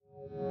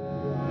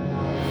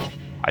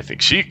I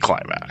think she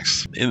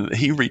climaxed. And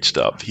he reached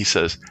up. He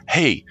says,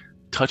 "Hey,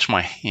 touch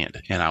my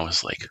hand." And I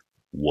was like,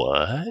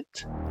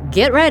 "What?"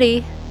 Get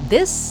ready.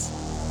 This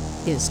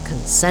is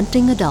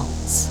Consenting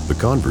Adults. The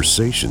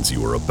conversations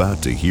you are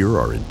about to hear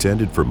are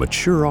intended for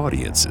mature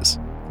audiences.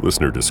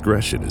 Listener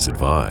discretion is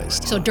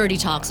advised. So dirty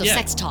talk,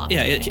 sex talk.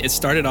 Yeah, it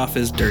started off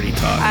as dirty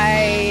talk.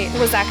 I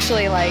was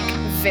actually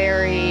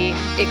very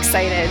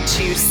excited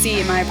to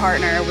see my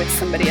partner with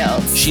somebody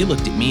else. She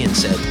looked at me and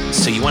said,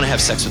 "So you want to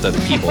have sex with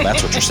other people?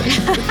 That's what you're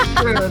saying."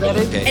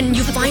 Okay. And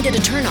you find it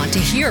a turn on to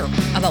hear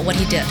about what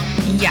he did.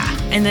 Yeah,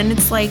 and then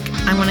it's like,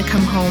 I want to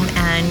come home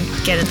and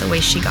get it the way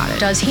she got it.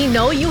 Does he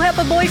know you have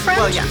a boyfriend?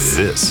 Well, yes.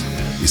 This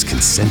is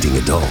Consenting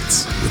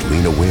Adults with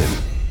Lena Wynn.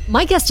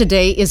 My guest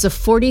today is a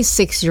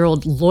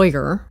 46-year-old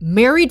lawyer,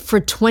 married for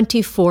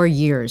 24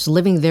 years,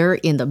 living there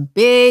in the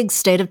big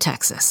state of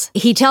Texas.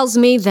 He tells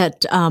me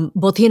that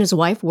both he and his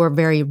wife were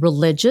very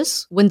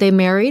religious when they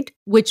married,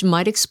 which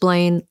might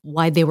explain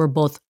why they were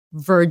both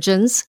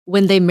virgins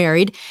when they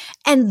married.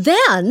 And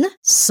then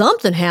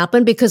something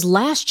happened because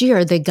last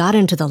year they got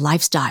into the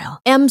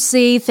lifestyle.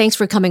 MC, thanks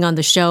for coming on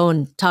the show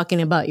and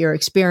talking about your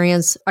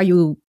experience. Are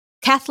you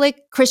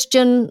Catholic,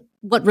 Christian?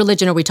 What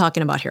religion are we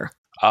talking about here?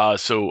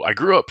 So I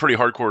grew up pretty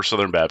hardcore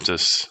Southern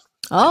Baptist.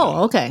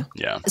 Oh, okay.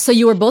 Yeah. So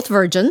you were both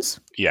virgins?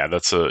 Yeah,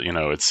 that's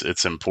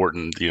it's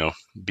important,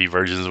 be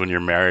virgins when you're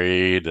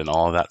married and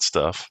all of that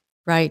stuff.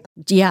 Right.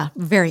 Yeah,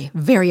 very,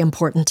 very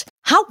important.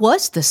 How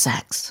was the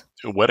sex?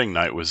 Wedding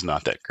night was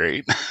not that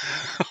great.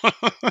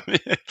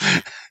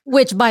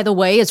 Which, by the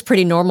way, is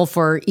pretty normal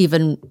for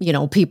even,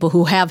 people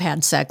who have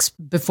had sex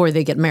before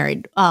they get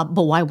married.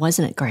 But why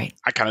wasn't it great?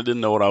 I kind of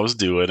didn't know what I was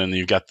doing. And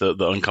you got the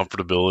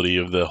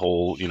uncomfortability of the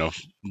whole,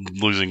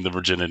 losing the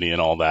virginity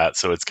and all that.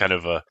 So it's kind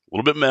of a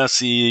little bit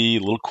messy, a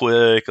little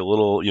quick, a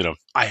little,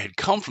 I had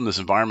come from this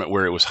environment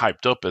where it was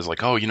hyped up as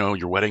like, oh,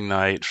 your wedding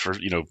night for,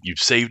 you've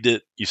saved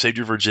it. You saved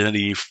your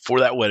virginity for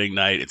that wedding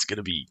night. It's going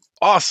to be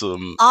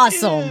awesome.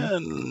 Awesome.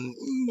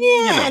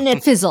 And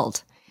it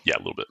fizzled. Yeah, a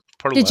little bit.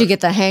 Did you get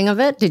the hang of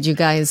it? Did you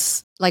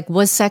guys,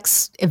 was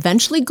sex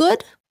eventually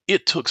good?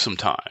 It took some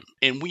time.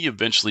 And we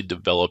eventually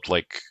developed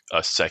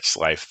a sex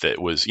life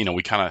that was,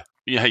 we kind of,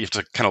 you have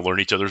to kind of learn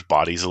each other's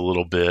bodies a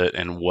little bit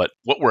and what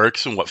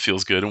works and what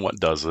feels good and what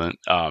doesn't.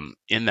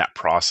 In that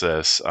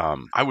process,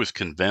 I was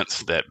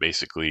convinced that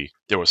basically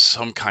there was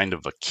some kind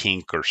of a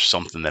kink or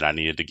something that I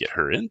needed to get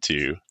her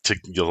into to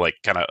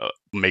kind of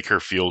make her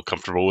feel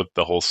comfortable with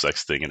the whole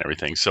sex thing and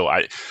everything. So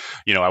I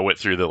went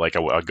through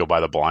I'd go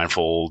buy the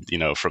blindfold,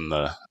 from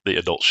the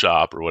adult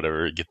shop or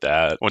whatever, get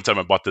that. One time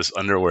I bought this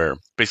underwear.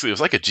 Basically, it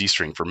was like a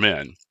G-string for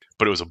men,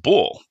 but it was a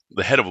bull,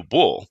 the head of a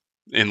bull.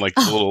 In the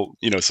little,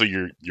 so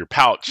your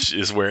pouch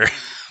is where.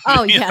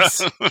 Oh,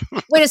 yes.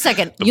 Wait a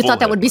second. You thought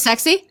that would be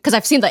sexy? Because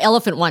I've seen the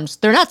elephant ones.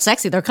 They're not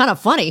sexy. They're kind of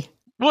funny.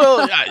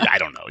 Well, I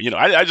don't know.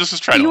 I just was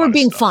trying. You were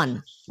being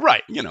fun.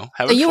 Right.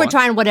 So you were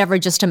trying whatever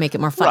just to make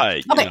it more fun.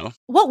 Right. Okay.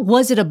 What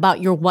was it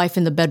about your wife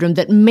in the bedroom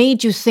that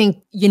made you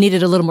think you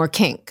needed a little more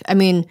kink? I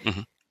mean,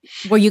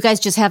 were you guys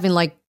just having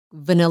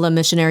vanilla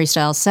missionary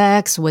style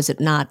sex? Was it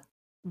not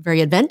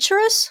very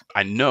adventurous?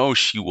 I know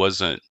she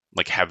wasn't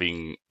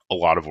having a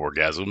lot of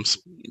orgasms,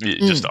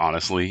 just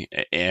honestly.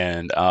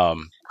 And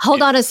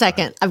hold on a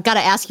second. I've got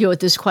to ask you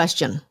this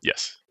question.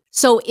 Yes.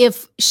 So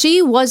if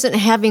she wasn't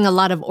having a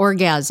lot of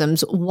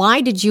orgasms,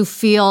 why did you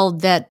feel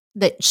that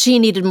she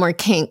needed more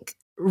kink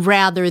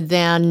rather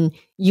than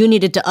you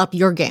needed to up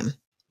your game?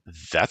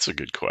 That's a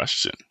good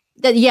question.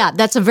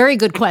 That's a very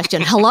good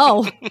question.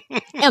 Hello,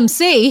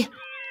 MC.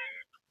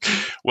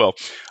 Well,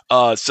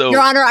 so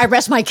Your Honor, I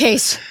rest my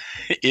case.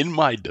 In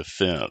my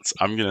defense,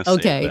 I'm going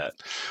to say that,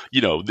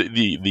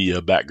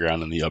 the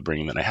background and the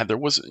upbringing that I had, there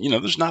was,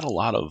 there's not a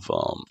lot of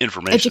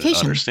information, education,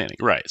 and understanding.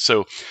 Right.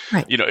 So,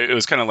 it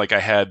was kind of like I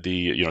had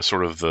the,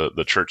 sort of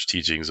the church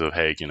teachings of,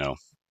 hey,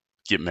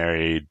 get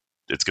married,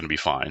 it's going to be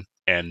fine.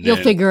 And you'll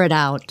figure it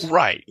out.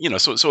 Right.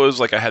 So it was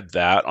like I had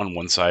that on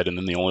one side. And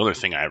then the only other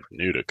thing I ever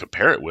knew to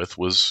compare it with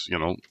was,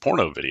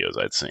 porno videos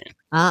I'd seen.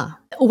 Ah.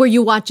 Were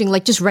you watching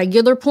just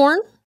regular porn?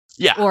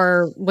 Yeah.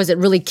 Or was it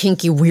really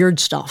kinky, weird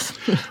stuff?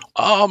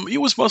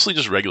 It was mostly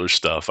just regular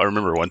stuff. I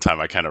remember one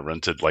time I kind of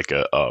rented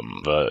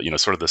a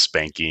sort of the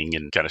spanking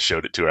and kind of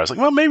showed it to her. I was like,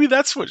 well, maybe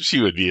that's what she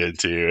would be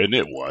into. And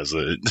it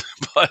wasn't.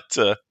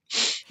 But,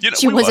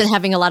 she wasn't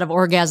having a lot of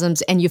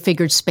orgasms and you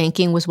figured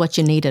spanking was what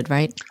you needed,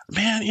 right?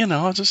 Man,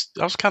 I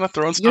was kind of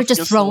throwing stuff. You're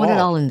just throwing it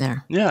all in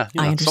there. Yeah.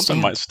 I understand.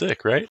 Something might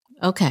stick, right?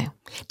 Okay.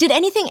 Did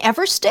anything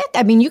ever stick?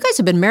 I mean, you guys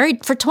have been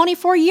married for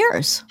 24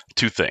 years.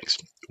 Two things.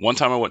 One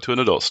time I went to an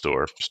adult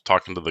store,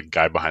 talking to the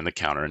guy behind the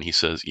counter, and he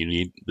says, you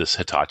need this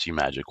Hitachi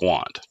magic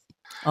wand,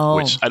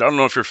 which I don't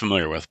know if you're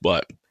familiar with,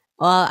 but...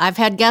 Well, I've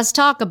had guests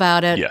talk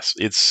about it. Yes,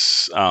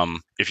 it's,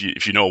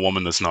 if you know a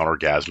woman that's not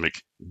orgasmic,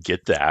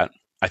 get that.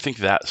 I think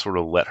that sort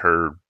of let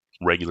her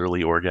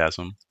regularly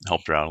orgasm,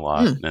 helped her out a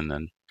lot. And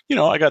then,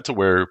 I got to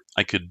where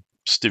I could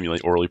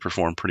stimulate orally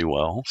perform pretty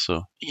well.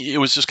 So it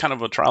was just kind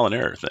of a trial and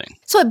error thing.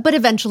 So, but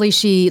eventually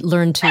she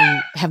learned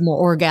to have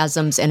more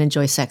orgasms and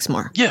enjoy sex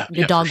more. Yeah.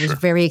 Your dog was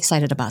very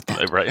excited about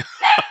that. Right.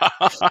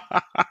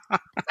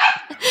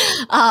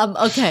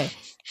 Okay.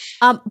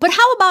 But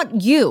how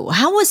about you?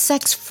 How was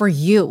sex for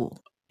you?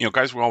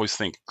 Guys will always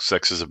think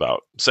sex is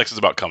about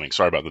coming.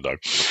 Sorry about the dog.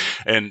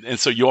 And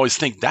so you always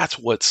think that's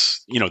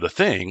what's, the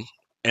thing.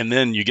 And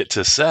then you get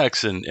to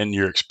sex and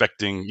you're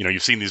expecting,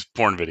 you've seen these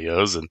porn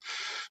videos and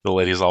the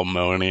lady's all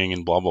moaning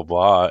and blah, blah,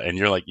 blah. And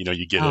you're like,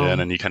 you get in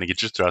and you kind of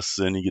get your thrusts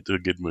in, you get to a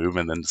good move,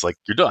 and then it's like,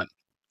 you're done.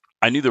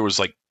 I knew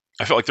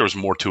I felt like there was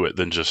more to it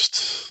than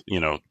just,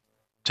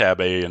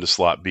 tab A into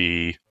slot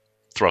B,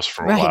 thrust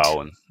for a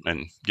while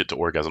and get to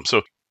orgasm.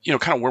 So,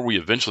 kind of where we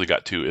eventually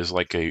got to is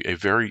like a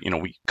very,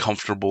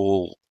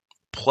 comfortable,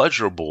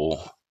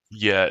 pleasurable,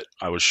 yet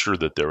I was sure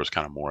that there was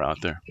kind of more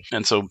out there.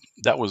 And so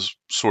that was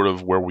sort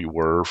of where we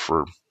were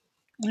for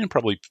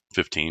probably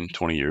 15,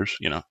 20 years,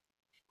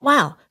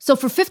 Wow. So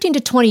for 15 to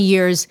 20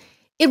 years,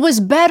 it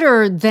was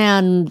better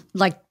than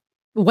like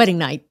wedding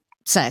night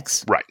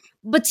sex. Right.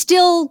 But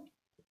still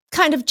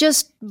kind of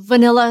just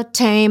vanilla,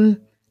 tame,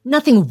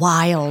 nothing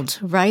wild,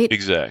 right?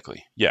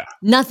 Exactly. Yeah.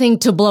 Nothing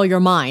to blow your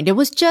mind. It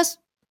was just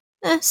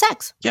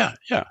sex. Yeah.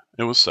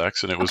 It was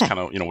sex, and it was kind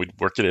of, we'd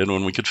work it in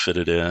when we could fit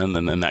it in,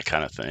 and then that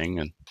kind of thing.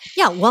 And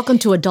yeah, welcome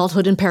to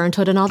adulthood and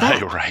parenthood and all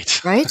that.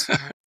 Right. Right?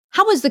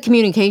 How was the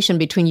communication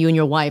between you and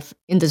your wife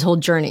in this whole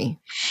journey?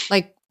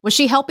 Like, was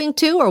she helping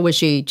too, or was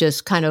she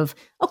just kind of,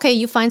 okay,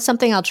 you find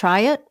something, I'll try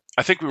it?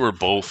 I think we were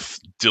both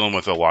dealing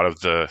with a lot of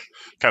the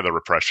kind of the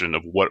repression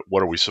of what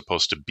are we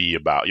supposed to be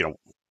about?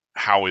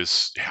 How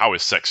is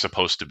sex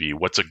supposed to be?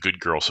 What's a good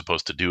girl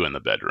supposed to do in the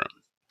bedroom?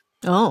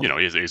 Oh.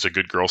 Is a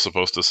good girl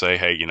supposed to say,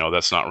 hey,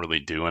 that's not really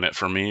doing it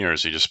for me? Or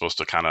is she just supposed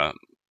to kind of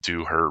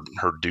do her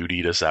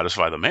duty to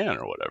satisfy the man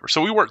or whatever?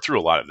 So we worked through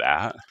a lot of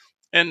that.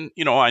 And,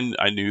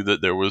 I knew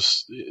that there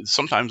was,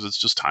 sometimes it's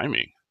just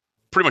timing.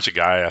 Pretty much a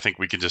guy, I think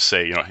we could just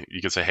say,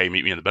 you could say, hey,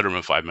 meet me in the bedroom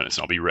in 5 minutes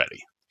and I'll be ready.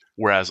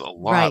 Whereas a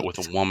lot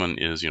with a woman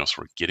is,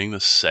 sort of getting the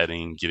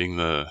setting,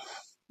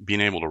 being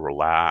able to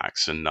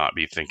relax and not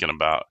be thinking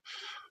about,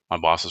 my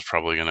boss is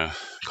probably going to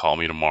call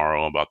me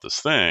tomorrow about this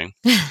thing.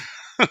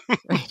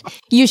 Right.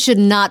 You should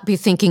not be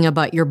thinking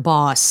about your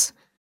boss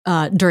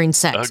during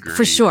sex, Agreed.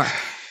 For sure.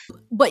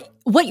 But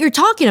what you're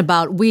talking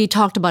about, we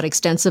talked about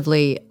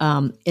extensively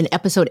in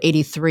episode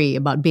 83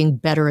 about being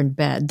better in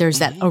bed. There's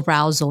that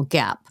arousal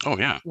gap. Oh,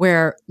 yeah.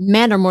 Where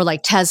men are more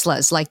like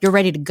Teslas, like you're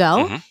ready to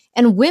go. Mm-hmm.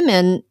 And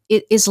women,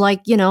 it is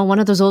like, one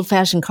of those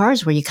old-fashioned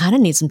cars where you kind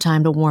of need some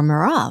time to warm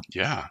her up.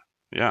 Yeah.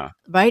 Yeah.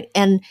 Right?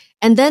 And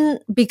then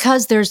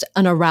because there's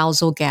an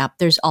arousal gap,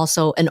 there's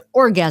also an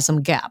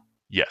orgasm gap.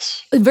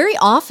 Yes. Very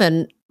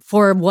often,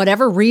 for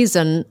whatever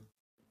reason,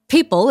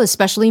 people,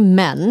 especially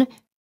men,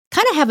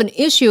 kind of have an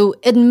issue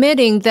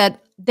admitting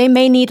that they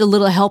may need a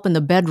little help in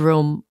the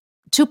bedroom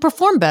to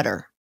perform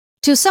better,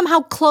 to somehow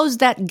close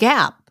that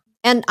gap.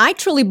 And I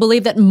truly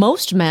believe that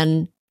most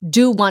men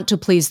do want to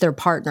please their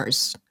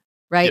partners,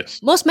 right? Yes.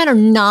 Most men are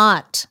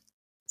not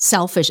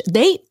selfish.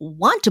 They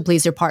want to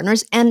please their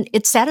partners, and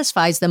it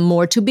satisfies them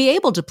more to be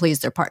able to please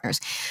their partners.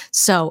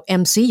 So,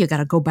 MC, you got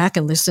to go back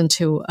and listen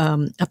to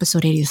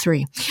episode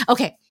 83.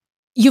 Okay.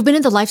 You've been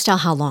in the lifestyle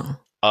how long?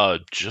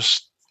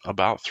 Just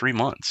about 3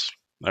 months.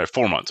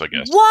 4 months, I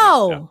guess.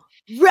 Whoa.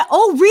 Yeah.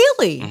 Oh,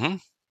 really? Mm-hmm.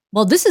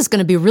 Well, this is going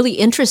to be really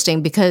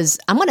interesting because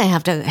I'm going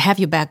to have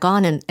you back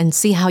on and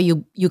see how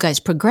you guys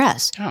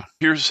progress. Yeah.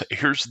 Here's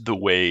the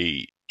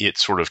way it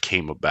sort of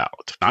came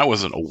about. I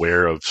wasn't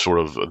aware of sort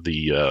of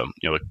the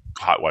the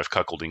hot wife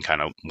cuckolding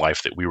kind of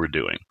life that we were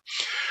doing,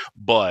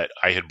 but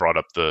I had brought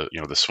up the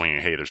the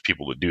swinging. Hey, there's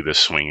people that do this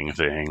swinging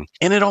thing,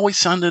 and it always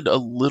sounded a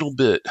little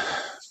bit,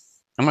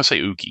 I'm going to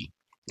say ooky.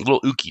 A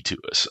little ooky to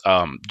us,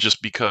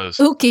 just because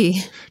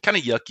ooky, kind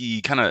of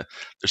yucky, kind of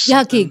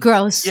yucky,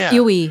 gross, yeah,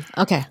 ewy.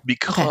 Okay,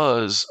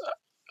 because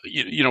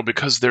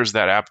because there's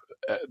that app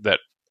that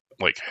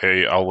like,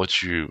 hey, I'll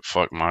let you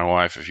fuck my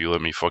wife if you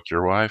let me fuck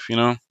your wife.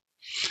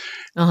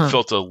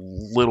 Felt a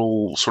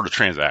little sort of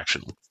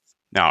transactional.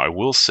 Now, I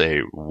will say,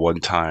 one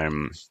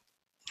time,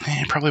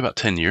 probably about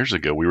 10 years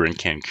ago, we were in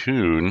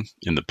Cancun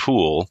in the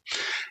pool,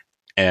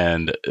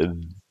 and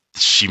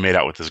she made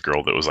out with this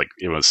girl that was like,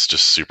 it was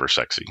just super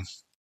sexy.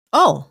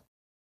 Oh,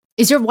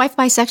 is your wife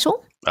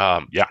bisexual?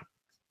 Yeah.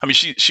 I mean,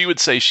 she would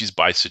say she's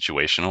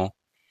bisexual.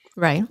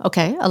 Right.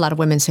 Okay. A lot of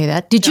women say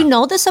that. Did you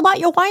know this about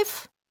your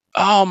wife?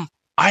 I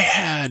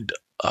had,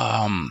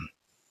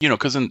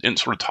 because in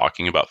sort of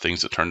talking about things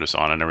that turned us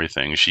on and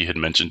everything, she had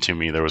mentioned to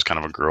me there was kind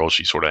of a girl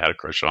she sort of had a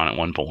crush on at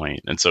one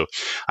point. And so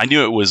I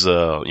knew it was,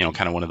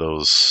 kind of one of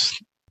those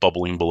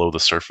bubbling below the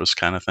surface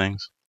kind of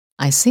things.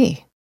 I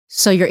see.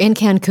 So you're in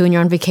Cancun, you're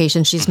on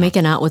vacation, she's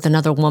making out with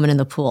another woman in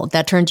the pool.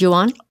 That turned you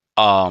on?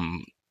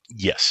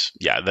 Yes.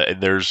 Yeah.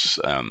 There's,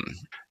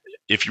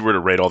 if you were to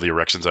rate all the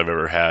erections I've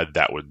ever had,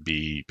 that would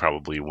be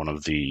probably one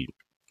of the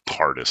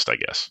hardest, I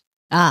guess.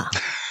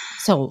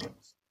 So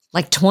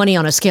like 20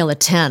 on a scale of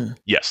 10.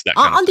 Yes. That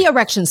kind on of the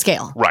erection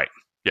scale. Right.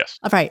 Yes.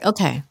 All right.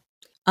 Okay.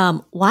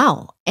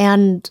 Wow.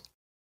 And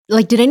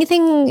like, did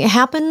anything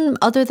happen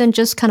other than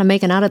just kind of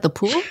making out at the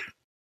pool?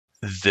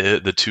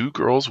 The two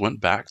girls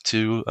went back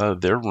to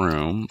their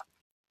room.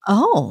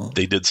 Oh.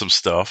 They did some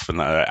stuff,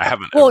 and I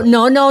haven't. Well,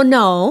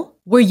 no.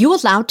 Were you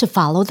allowed to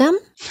follow them?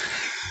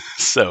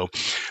 So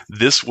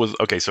this was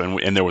okay. So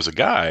and there was a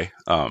guy,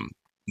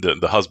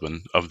 the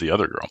husband of the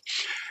other girl,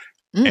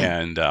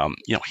 and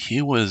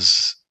he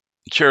was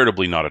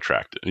charitably not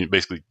attractive. I mean,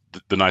 basically,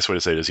 the nice way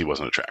to say it is he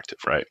wasn't attractive,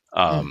 right?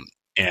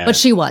 But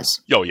she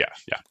was. Oh yeah.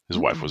 His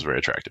wife was very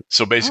attractive.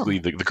 So basically,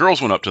 the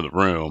girls went up to the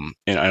room,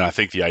 and I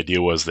think the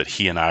idea was that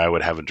he and I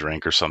would have a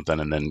drink or something,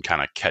 and then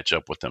kind of catch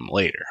up with them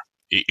later.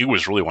 It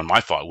was really when my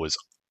thought was,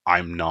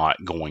 I'm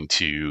not going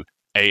to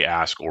A,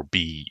 ask, or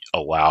B,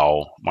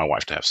 allow my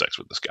wife to have sex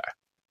with this guy.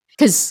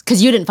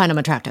 Because you didn't find him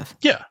attractive.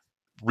 Yeah.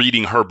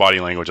 Reading her body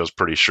language, I was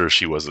pretty sure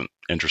she wasn't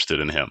interested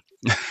in him.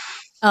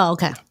 Oh,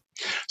 okay.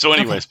 So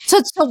anyways.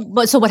 Okay.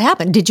 So what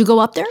happened? Did you go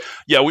up there?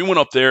 Yeah, we went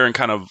up there and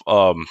kind of,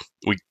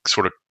 we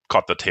sort of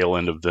caught the tail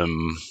end of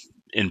them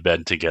in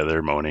bed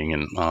together, moaning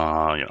and,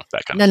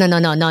 that kind of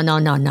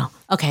stuff. No.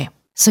 Okay.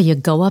 So you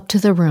go up to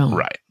the room.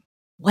 Right.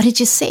 What did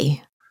you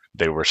see?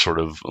 They were sort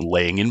of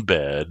laying in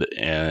bed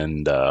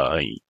and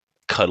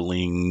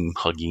cuddling,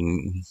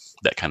 hugging,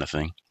 that kind of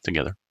thing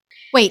together.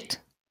 Wait,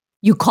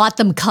 you caught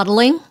them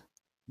cuddling?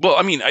 Well,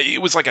 I mean, it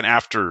was like an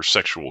after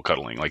sexual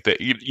cuddling, like that.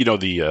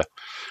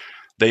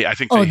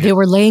 They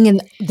were laying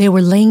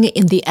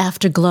in the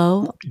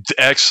afterglow.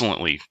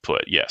 Excellently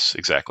put. Yes,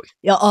 exactly.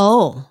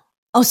 Oh,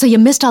 so you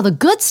missed all the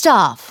good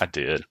stuff. I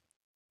did.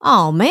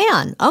 Oh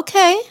man.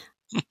 Okay.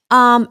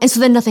 And so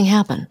then nothing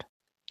happened.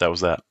 That was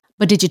that.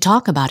 But did you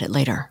talk about it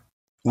later?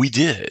 We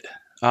did.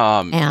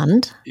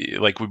 And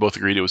like we both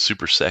agreed it was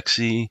super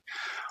sexy,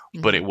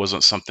 but it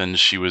wasn't something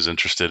she was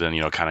interested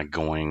in, kind of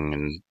going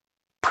and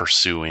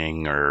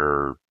pursuing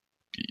or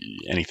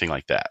anything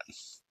like that.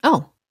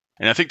 Oh.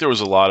 And I think there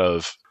was a lot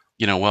of,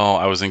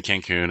 I was in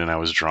Cancun and I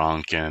was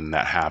drunk and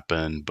that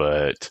happened,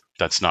 but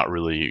that's not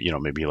really,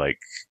 maybe like,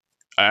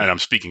 and I'm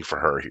speaking for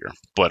her here,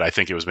 but I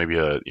think it was maybe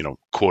a,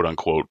 quote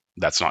unquote,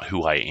 that's not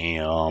who I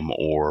am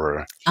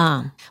or.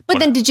 But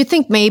then did you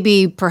think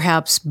maybe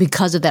perhaps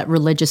because of that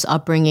religious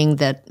upbringing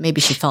that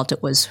maybe she felt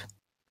it was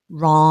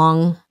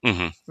wrong,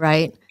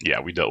 right? Yeah,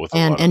 we dealt with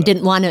and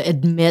didn't want to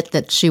admit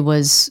that she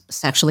was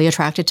sexually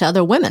attracted to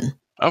other women.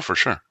 Oh, for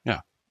sure.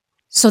 Yeah.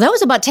 So that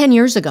was about 10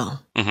 years ago.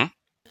 Mm-hmm.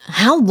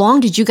 How long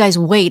did you guys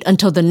wait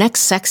until the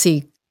next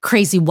sexy,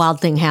 crazy,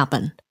 wild thing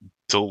happened?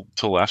 Till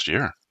last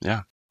year.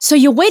 Yeah. So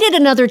you waited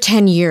another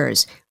 10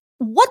 years.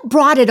 What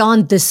brought it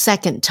on the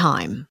second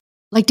time?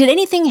 Like, did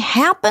anything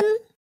happen?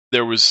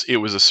 It was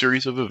a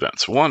series of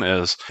events. One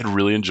is I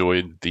really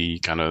enjoyed the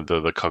kind of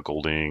the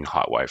cuckolding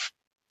hot wife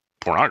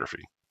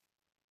pornography.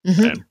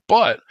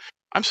 But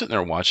I'm sitting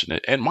there watching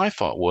it, and my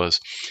thought was,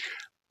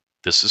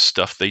 this is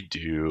stuff they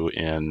do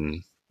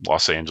in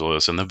Los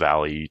Angeles and the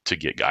Valley to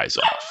get guys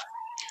off.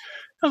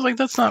 I was like,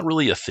 that's not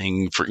really a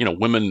thing for,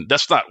 women.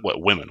 That's not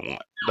what women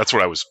want. That's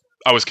what I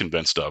was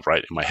convinced of,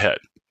 right, in my head.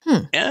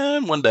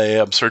 And one day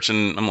I'm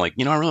searching, I'm like,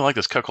 I really like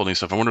this cuckolding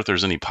stuff. I wonder if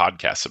there's any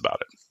podcasts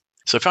about it.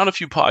 So I found a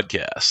few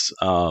podcasts,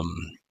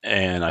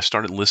 and I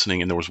started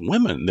listening, and there was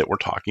women that were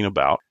talking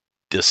about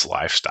this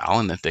lifestyle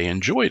and that they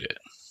enjoyed it.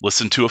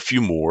 Listened to a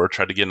few more,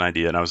 tried to get an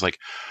idea, and I was like,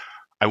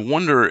 I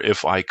wonder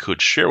if I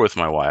could share with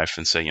my wife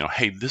and say,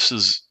 hey, this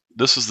is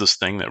this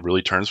thing that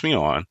really turns me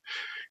on.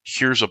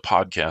 Here's a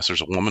podcast.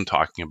 There's a woman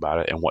talking about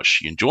it and what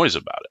she enjoys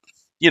about it.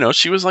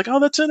 She was like, oh,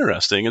 that's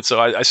interesting. And so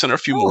I sent her a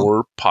few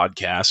more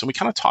podcasts, and we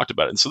kind of talked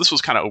about it. And so this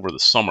was kind of over the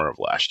summer of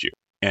last year.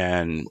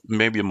 And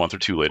maybe a month or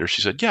two later,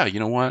 she said, yeah, you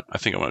know what? I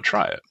think I'm going to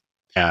try it.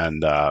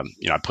 And, I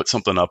put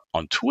something up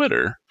on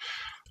Twitter.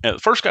 And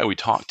the first guy we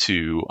talked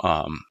to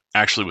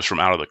actually was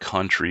from out of the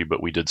country,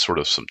 but we did sort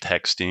of some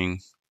texting.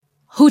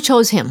 Who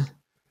chose him?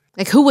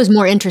 Like, who was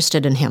more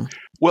interested in him?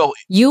 Well,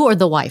 you or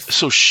the wife?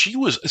 So it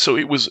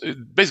was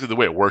basically the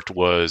way it worked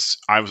was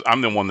I'm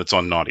the one that's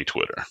on naughty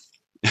Twitter.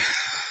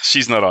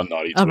 She's not on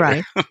naughty Twitter.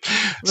 Right.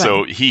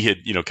 So he had,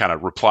 kind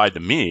of replied to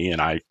me,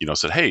 and I,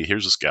 said, hey,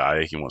 here's this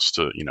guy. He wants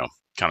to,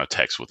 kind of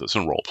text with us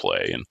and role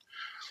play and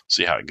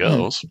see how it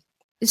goes.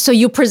 So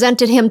you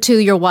presented him to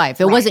your wife.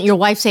 It wasn't your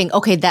wife saying,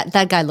 okay,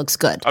 that guy looks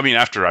good. I mean,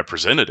 after I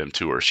presented him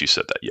to her, she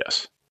said that,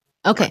 yes.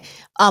 Okay.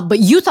 But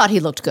you thought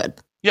he looked good.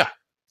 Yeah.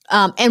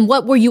 And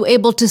what were you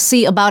able to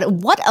see about it?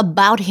 What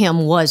about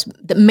him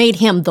that made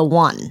him the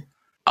one?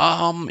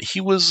 He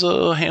was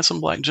a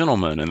handsome black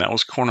gentleman, and that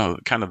was kind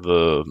of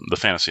the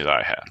fantasy that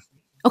I had.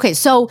 Okay,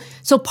 so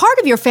part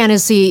of your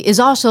fantasy is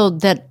also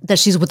that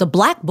she's with a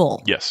black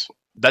bull. Yes.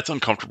 That's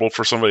uncomfortable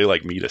for somebody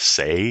like me to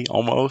say,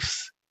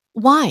 almost.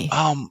 Why?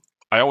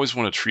 I always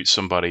want to treat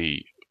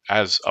somebody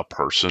as a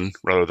person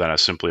rather than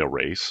as simply a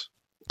race.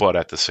 But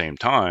at the same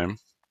time,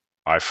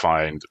 I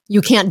find...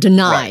 You can't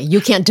deny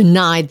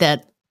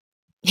that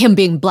him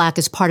being black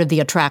is part of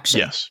the attraction.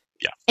 Yes,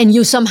 yeah. And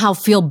you somehow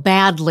feel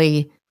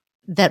badly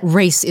that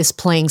race is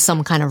playing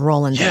some kind of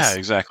role in this. Yeah,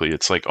 exactly.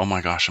 It's like, oh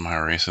my gosh, am I a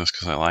racist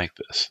because I like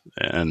this?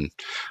 And,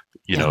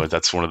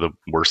 that's one of the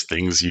worst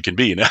things you can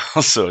be now.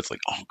 So it's like,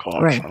 oh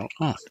gosh, right. I don't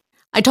know.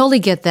 I totally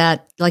get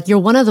that. Like, you're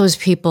one of those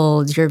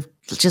people, you're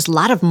just a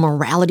lot of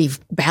morality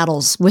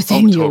battles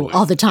within you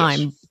all the time.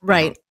 Yes.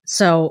 Right.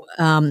 So,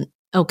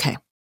 okay.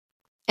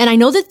 And I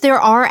know that there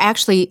are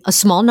actually a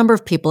small number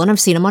of people, and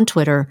I've seen them on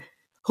Twitter,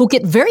 who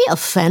get very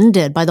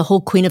offended by the whole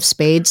Queen of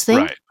Spades thing.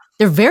 Right.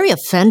 They're very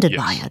offended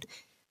by Yes. it.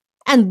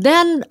 And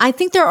then I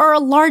think there are a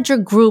larger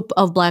group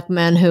of Black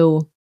men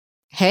who,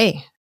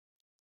 hey,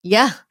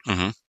 yeah,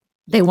 Mhm.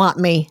 they want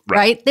me, Right.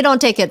 right? They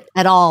don't take it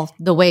at all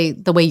the way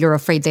you're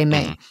afraid they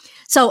may. Mhm.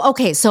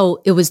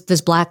 So it was this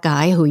Black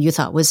guy who you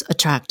thought was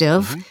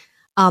attractive.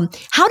 Mhm.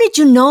 How did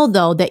you know,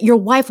 though, that your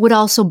wife would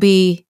also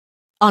be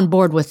on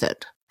board with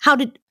it?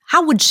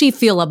 How would she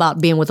feel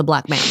about being with a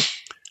Black man?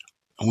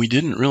 We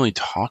didn't really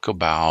talk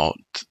about,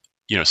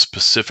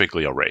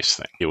 specifically a race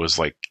thing. It was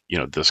like,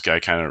 this guy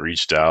kind of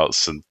reached out,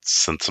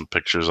 sent some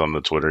pictures on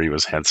the Twitter. He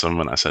was handsome.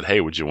 And I said, hey,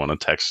 would you want to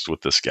text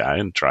with this guy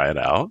and try it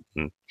out?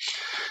 And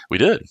we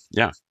did.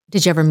 Yeah.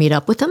 Did you ever meet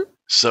up with him?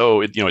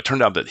 So, it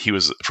turned out that he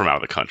was from out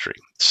of the country.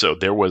 So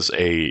there was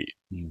a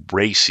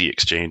racy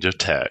exchange of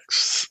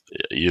texts.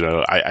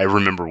 I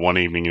remember one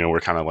evening, we're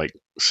kind of like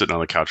sitting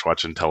on the couch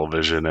watching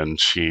television, and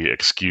she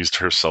excused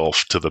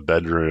herself to the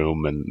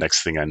bedroom. And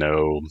next thing I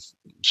know,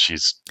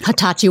 she's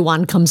Hitachi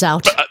Wan comes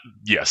out.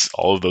 yes,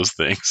 all of those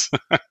things.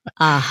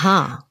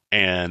 Uh-huh.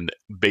 And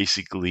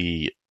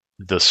basically,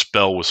 the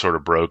spell was sort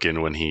of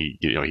broken when he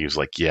was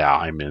like, yeah,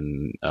 I'm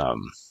in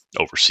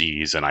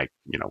overseas, and I,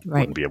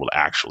 Right. wouldn't be able to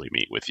actually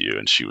meet with you.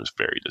 And she was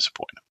very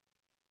disappointed.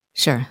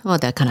 Sure. Well,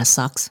 that kind of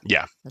sucks.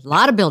 Yeah. A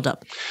lot of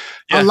buildup.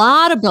 Yeah. A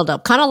lot of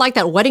buildup. Kind of like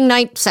that wedding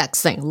night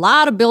sex thing. A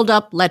lot of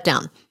buildup, let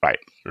down. Right.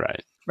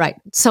 Right.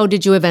 So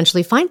did you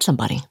eventually find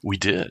somebody? We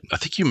did. I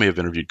think you may have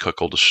interviewed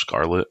Cuckold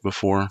Scarlett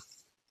before.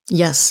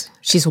 Yes.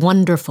 She's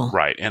wonderful.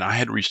 Right. And I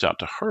had reached out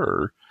to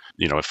her,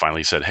 I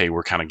finally said, hey,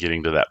 we're kind of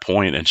getting to that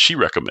point, and she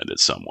recommended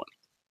someone.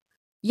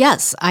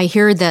 Yes. I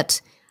hear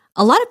that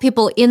a lot of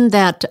people in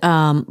that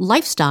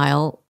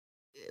lifestyle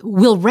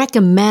will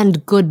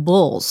recommend good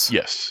bulls.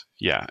 Yes.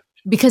 Yeah.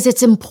 Because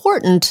it's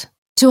important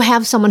to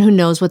have someone who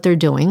knows what they're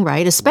doing,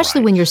 right? Especially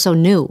Right. when you're so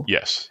new.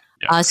 Yes.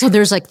 Yeah. So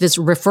there's like this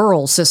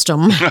referral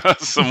system,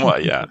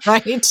 Somewhat, yeah.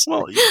 right?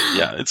 Well,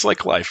 yeah, it's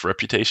like life.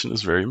 Reputation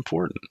is very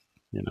important,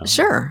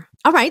 Sure.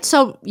 All right.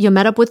 So you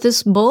met up with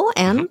this bull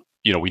and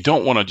We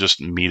don't want to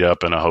just meet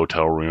up in a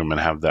hotel room and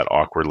have that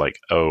awkward, like,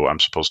 oh, I'm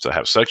supposed to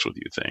have sex with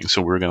you thing.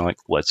 So we're going to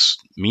let's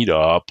meet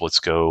up. Let's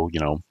go,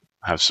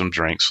 have some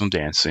drinks, some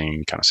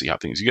dancing, kind of see how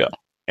things go.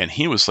 And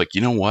he was like,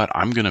 you know what?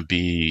 I'm going to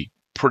be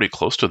pretty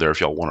close to there if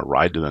y'all want to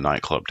ride to the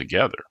nightclub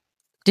together.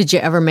 Did you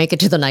ever make it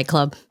to the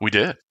nightclub? We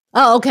did.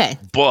 Oh, okay.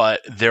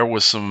 But there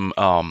was some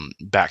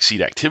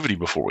backseat activity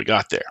before we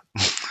got there.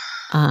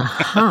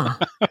 Uh-huh.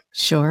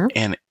 Sure.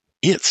 And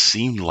it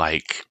seemed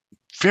like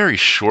very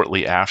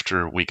shortly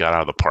after we got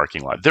out of the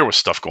parking lot, there was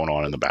stuff going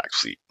on in the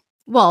backseat.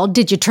 Well,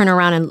 did you turn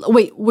around and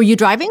wait, were you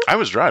driving? I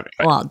was driving.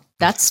 Well,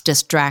 that's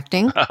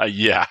distracting.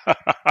 Yeah.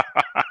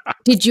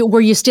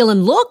 Were you still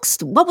in looks?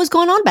 What was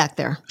going on back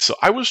there? So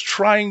I was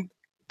trying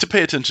to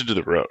pay attention to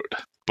the road,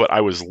 but I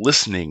was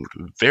listening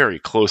very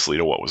closely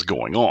to what was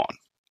going on.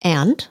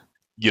 And?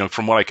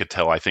 From what I could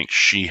tell, I think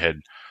she had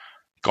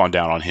gone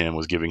down on him,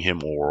 was giving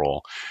him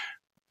oral.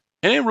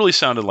 And it really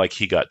sounded like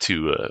he got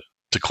to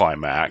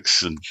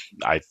climax, and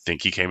I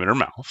think he came in her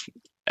mouth.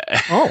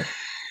 Oh.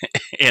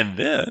 And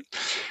then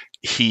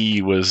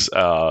he was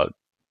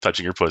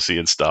touching her pussy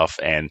and stuff,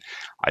 and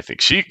I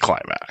think she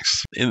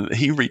climaxed. And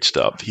he reached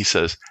up. He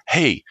says,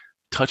 hey,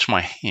 touch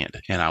my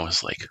hand. And I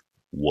was like,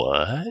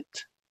 what?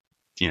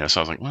 So I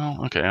was like,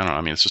 well, okay, I don't know.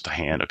 I mean, it's just a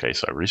hand. Okay,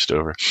 so I reached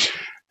over,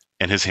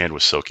 and his hand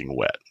was soaking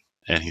wet.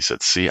 And he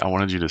said, see, I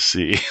wanted you to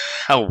see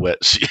how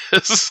wet she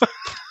is.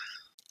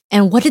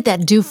 And what did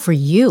that do for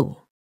you?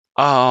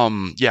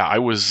 Yeah, I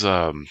was,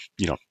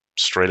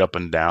 straight up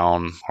and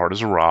down, hard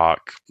as a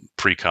rock,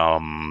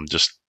 pre-cum,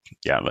 just,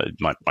 yeah,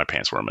 my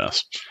pants were a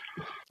mess.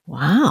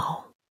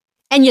 Wow.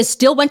 And you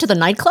still went to the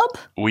nightclub?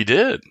 We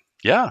did.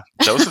 Yeah,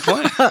 that was the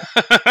plan.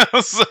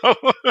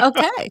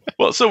 Okay.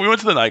 So we went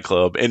to the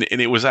nightclub, and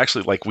it was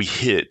actually like we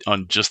hit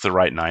on just the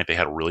right night. They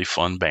had a really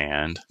fun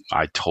band.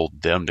 I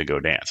told them to go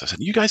dance. I said,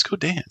 you guys go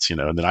dance, and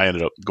then I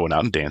ended up going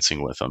out and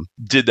dancing with them.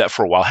 Did that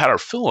for a while, had our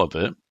fill of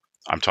it.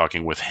 I'm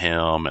talking with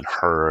him and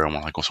her, and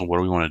we're like, well, so what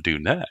do we want to do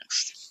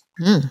next?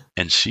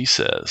 And she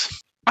says,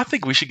 I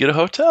think we should get a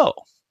hotel.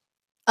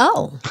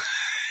 Oh.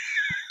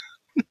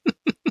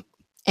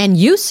 And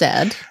you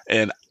said?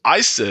 And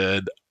I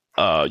said,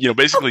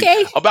 basically,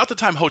 okay. About the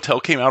time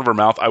hotel came out of her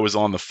mouth, I was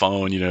on the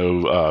phone,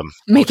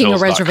 making a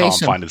hotels.com,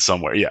 reservation. finding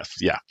somewhere. Yes.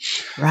 Yeah.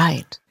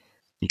 Right.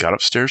 Got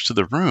upstairs to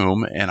the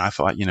room, and I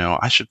thought,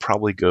 I should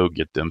probably go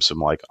get them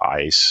some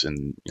ice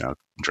and,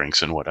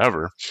 drinks and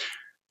whatever.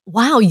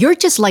 Wow. You're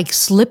just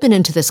slipping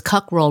into this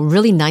cuck role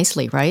really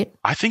nicely, right?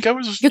 I think I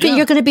was. You're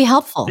going to be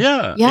helpful.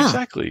 Yeah,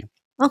 exactly.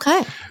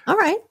 Okay. All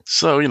right.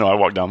 So, I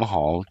walk down the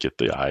hall, get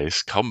the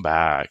ice, come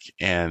back,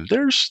 and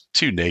there's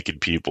two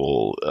naked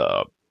people,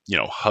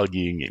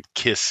 hugging and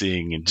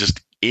kissing and just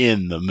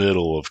in the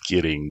middle of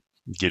getting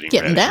ready,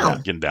 down. Yeah,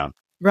 getting down.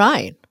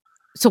 Right.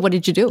 So what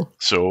did you do?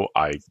 So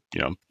I,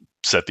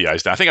 set the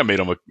ice down. I think I made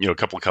them a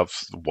couple of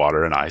cups of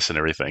water and ice and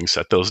everything,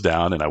 set those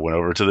down, and I went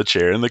over to the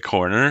chair in the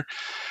corner,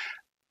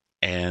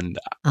 and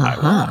I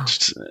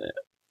watched.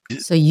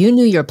 So you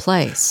knew your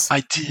place.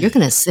 I did. You're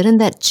going to sit in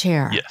that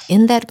chair, Yes.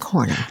 in that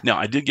corner. Now,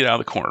 I did get out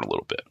of the corner a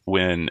little bit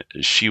when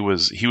he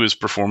was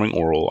performing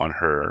oral on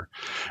her,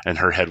 and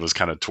her head was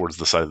kind of towards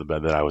the side of the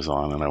bed that I was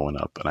on, and I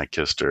went up and I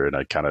kissed her, and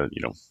I kind of,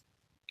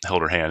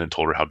 held her hand and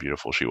told her how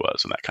beautiful she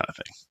was and that kind of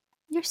thing.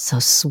 You're so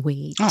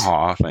sweet.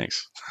 Aw,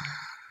 thanks.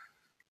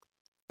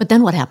 But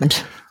then what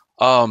happened?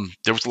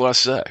 There was a lot of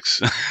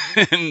sex.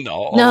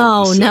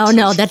 No,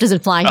 that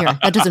doesn't fly here.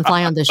 That doesn't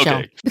fly on this show.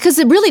 Okay. Because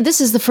this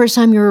is the first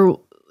time you're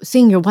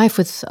seeing your wife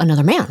with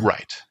another man.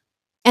 Right.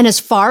 And as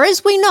far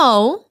as we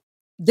know,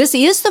 this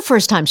is the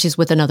first time she's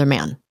with another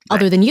man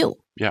other than you.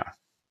 Yeah.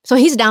 So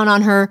he's down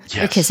on her,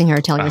 you're Yes. kissing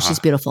her, telling her she's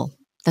beautiful.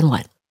 Then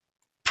what?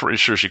 Pretty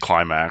sure she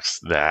climaxed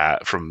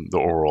that from the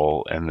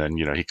oral, and then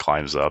he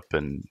climbs up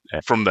and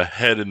from the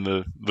head in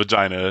the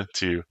vagina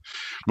to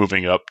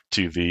moving up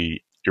to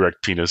the erect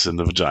penis in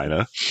the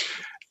vagina.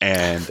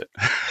 And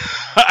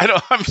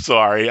I'm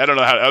sorry, I don't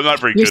know how. I'm not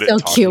very You're good so at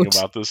talking cute.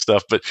 about this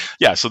stuff, but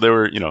yeah. So they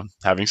were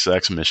having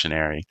sex,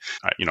 missionary.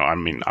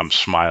 I'm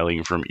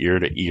smiling from ear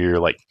to ear.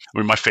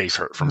 My face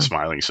hurt from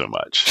smiling so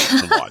much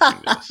from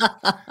watching this.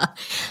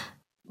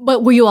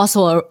 But were you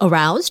also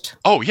aroused?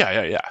 Oh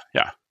yeah.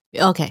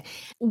 Okay.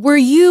 Were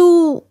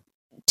you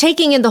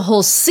taking in the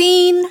whole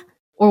scene,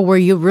 or were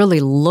you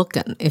really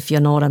looking, if you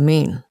know what I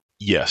mean?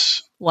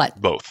 Yes. What?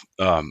 Both.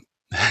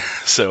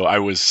 So I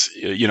was,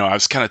 I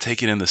was kind of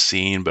taking in the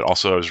scene, but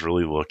also I was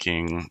really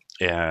looking,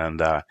 and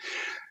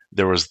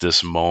there was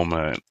this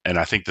moment, and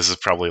I think this is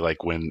probably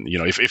like when,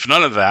 if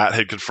none of that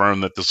had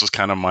confirmed that this was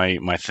kind of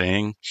my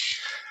thing,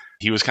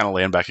 he was kind of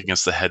laying back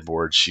against the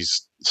headboard.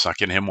 She's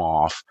sucking him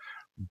off,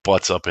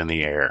 butts up in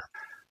the air.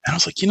 And I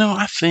was like,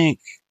 I think,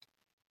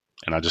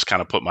 and I just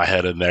kind of put my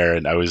head in there,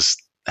 and I was,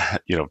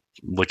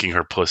 licking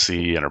her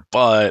pussy and her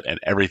butt and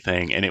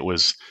everything. And it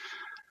was.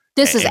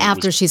 This is and it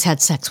after was- she's had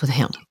sex with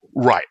him.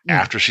 Right. Yeah.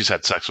 After she's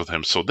had sex with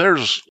him. So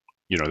there's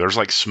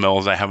like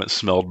smells I haven't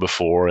smelled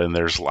before, and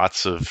there's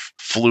lots of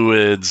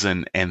fluids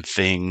and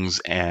things.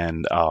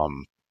 And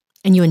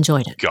And you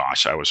enjoyed it.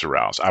 gosh, I was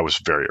aroused. I was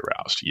very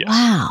aroused. Yes.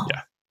 Wow.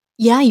 Yeah.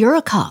 Yeah, you're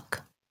a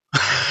cock.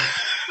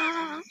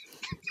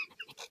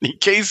 in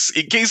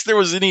case there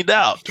was any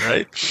doubt,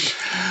 right?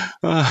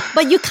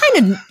 But you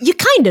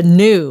kind of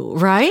knew,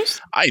 right?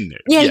 I knew.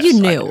 Yeah, Yes, you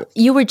I knew.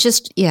 You were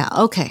just,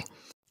 okay.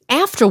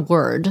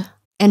 Afterward,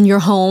 and you're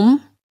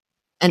home,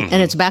 and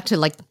it's back to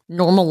like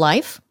normal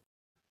life.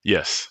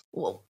 Yes.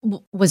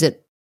 Was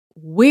it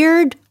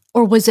weird,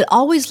 or was it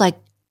always like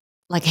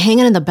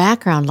hanging in the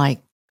background,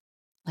 like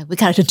we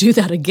got to do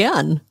that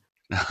again?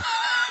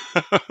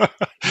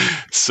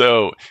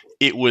 So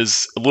it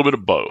was a little bit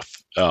of both,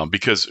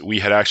 because we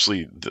had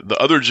actually the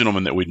other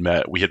gentleman that we'd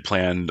met, we had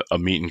planned a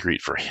meet and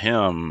greet for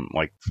him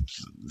like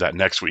that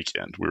next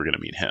weekend. We were going to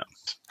meet him.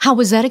 How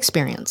was that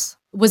experience?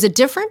 Was it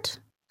different?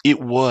 It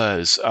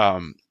was.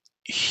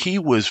 He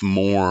was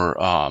more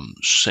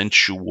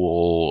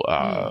sensual,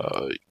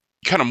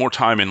 kind of more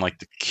time in like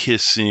the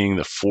kissing,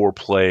 the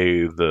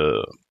foreplay,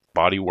 the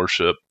body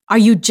worship. Are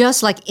you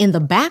just like in the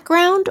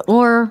background,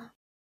 or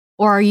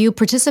are you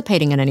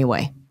participating in any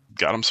way?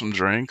 Got him some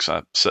drinks.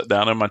 I sat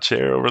down in my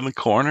chair over in the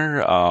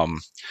corner.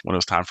 When it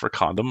was time for a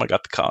condom, I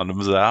got the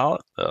condoms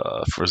out.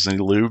 If there was any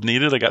lube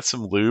needed, I got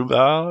some lube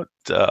out.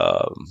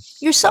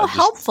 You're so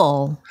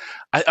helpful.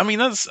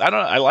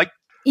 I like.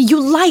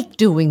 You like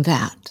doing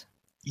that.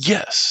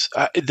 Yes,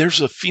 there's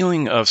a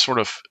feeling of sort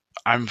of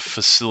I'm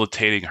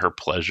facilitating her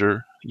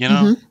pleasure.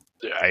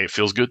 It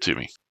feels good to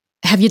me.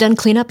 Have you done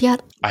cleanup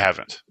yet? I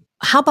haven't.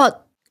 How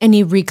about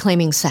any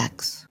reclaiming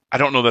sex? I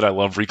don't know that I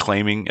love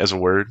reclaiming as a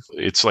word.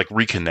 It's like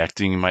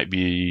reconnecting might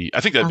be. I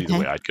think that'd be the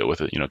Okay. way I'd go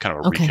with it. Kind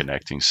of a Okay.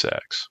 reconnecting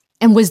sex.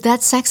 And was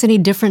that sex any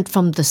different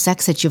from the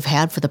sex that you've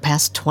had for the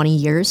past 20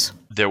 years?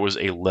 There was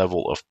a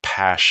level of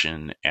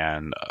passion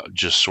and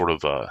just sort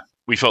of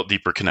we felt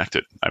deeper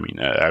connected.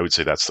 I would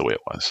say that's the way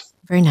it was.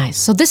 Very nice.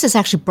 So this has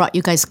actually brought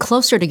you guys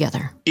closer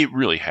together. It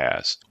really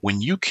has. When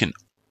you can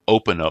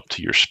open up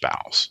to your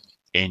spouse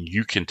and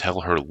you can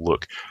tell her,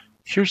 look,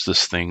 here's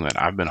this thing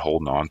that I've been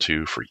holding on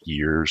to for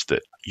years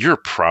that you're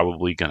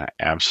probably going to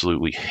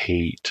absolutely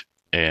hate,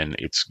 and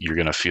you're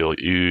going to feel,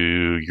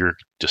 ew, you're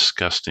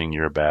disgusting,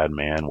 you're a bad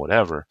man,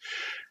 whatever.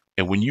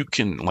 And when you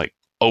can like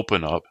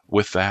open up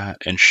with that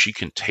and she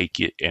can take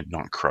it and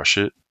not crush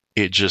it,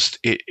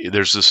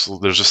 there's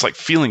this like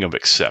feeling of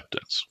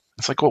acceptance.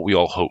 It's like what we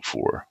all hope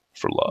for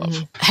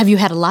love. Have you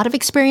had a lot of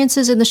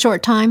experiences in the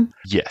short time?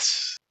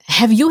 Yes.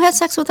 Have you had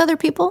sex with other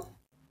people?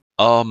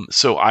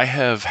 So I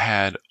have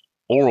had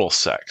oral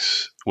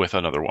sex with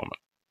another woman.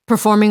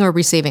 Performing or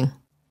receiving?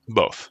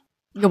 Both.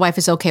 Your wife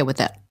is okay with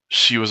that.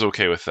 She was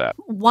okay with that.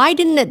 Why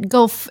didn't it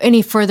go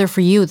any further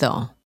for you,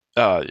 though?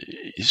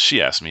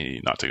 She asked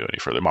me not to go any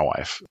further. My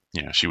wife,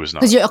 she was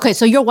not.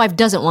 So your wife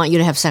doesn't want you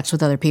to have sex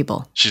with other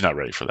people. She's not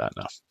ready for that,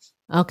 no.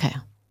 Okay.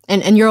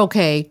 And you're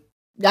okay.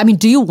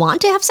 Do you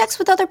want to have sex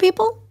with other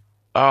people?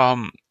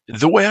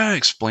 The way I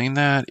explain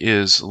that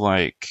is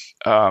like,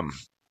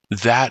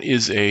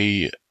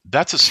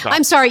 that's a stop.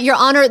 I'm sorry, Your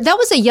Honor, that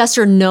was a yes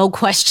or no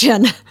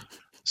question.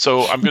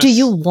 So I'm going to. Do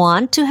you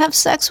want to have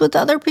sex with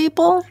other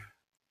people?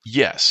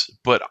 Yes,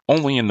 but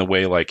only in the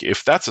way, like,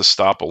 if that's a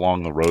stop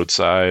along the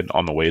roadside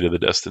on the way to the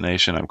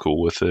destination, I'm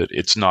cool with it.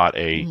 It's not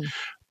a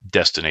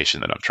destination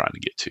that I'm trying to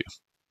get to.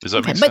 Does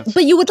that make sense?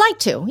 But you would like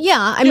to.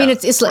 Yeah. I mean,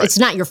 it's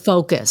not your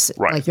focus.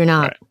 Right. Like, you're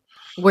not. Right.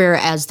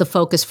 Whereas the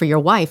focus for your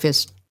wife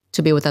is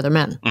to be with other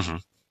men. Mm-hmm.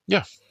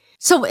 Yeah.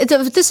 So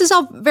this is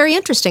all very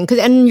interesting,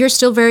 and you're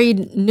still very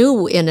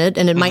new in it,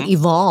 and it might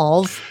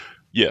evolve.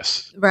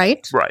 Yes.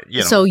 Right. Right.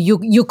 You know, So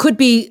you could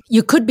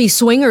be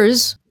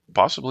swingers,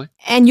 possibly.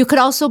 and you could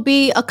also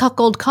be a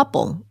cuckold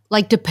couple,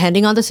 like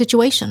depending on the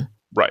situation.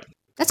 Right.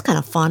 That's kind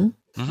of fun.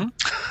 Mm-hmm.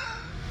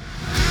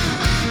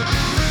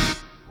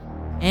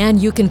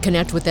 And you can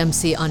connect with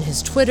MC on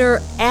his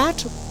Twitter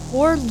at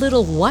Poor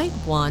Little White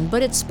One,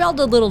 but it's spelled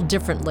a little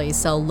differently,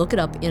 so look it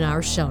up in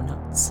our show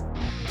notes.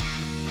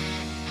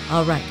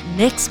 All right,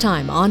 next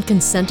time on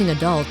Consenting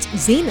Adults,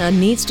 Xena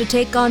needs to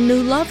take on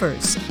new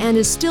lovers and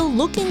is still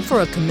looking for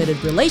a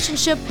committed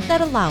relationship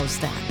that allows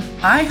that.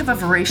 I have a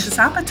voracious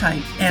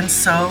appetite, and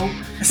so,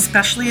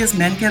 especially as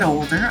men get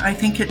older, I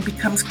think it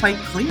becomes quite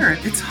clear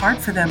it's hard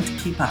for them to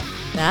keep up.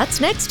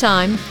 That's next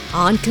time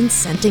on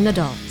Consenting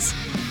Adults.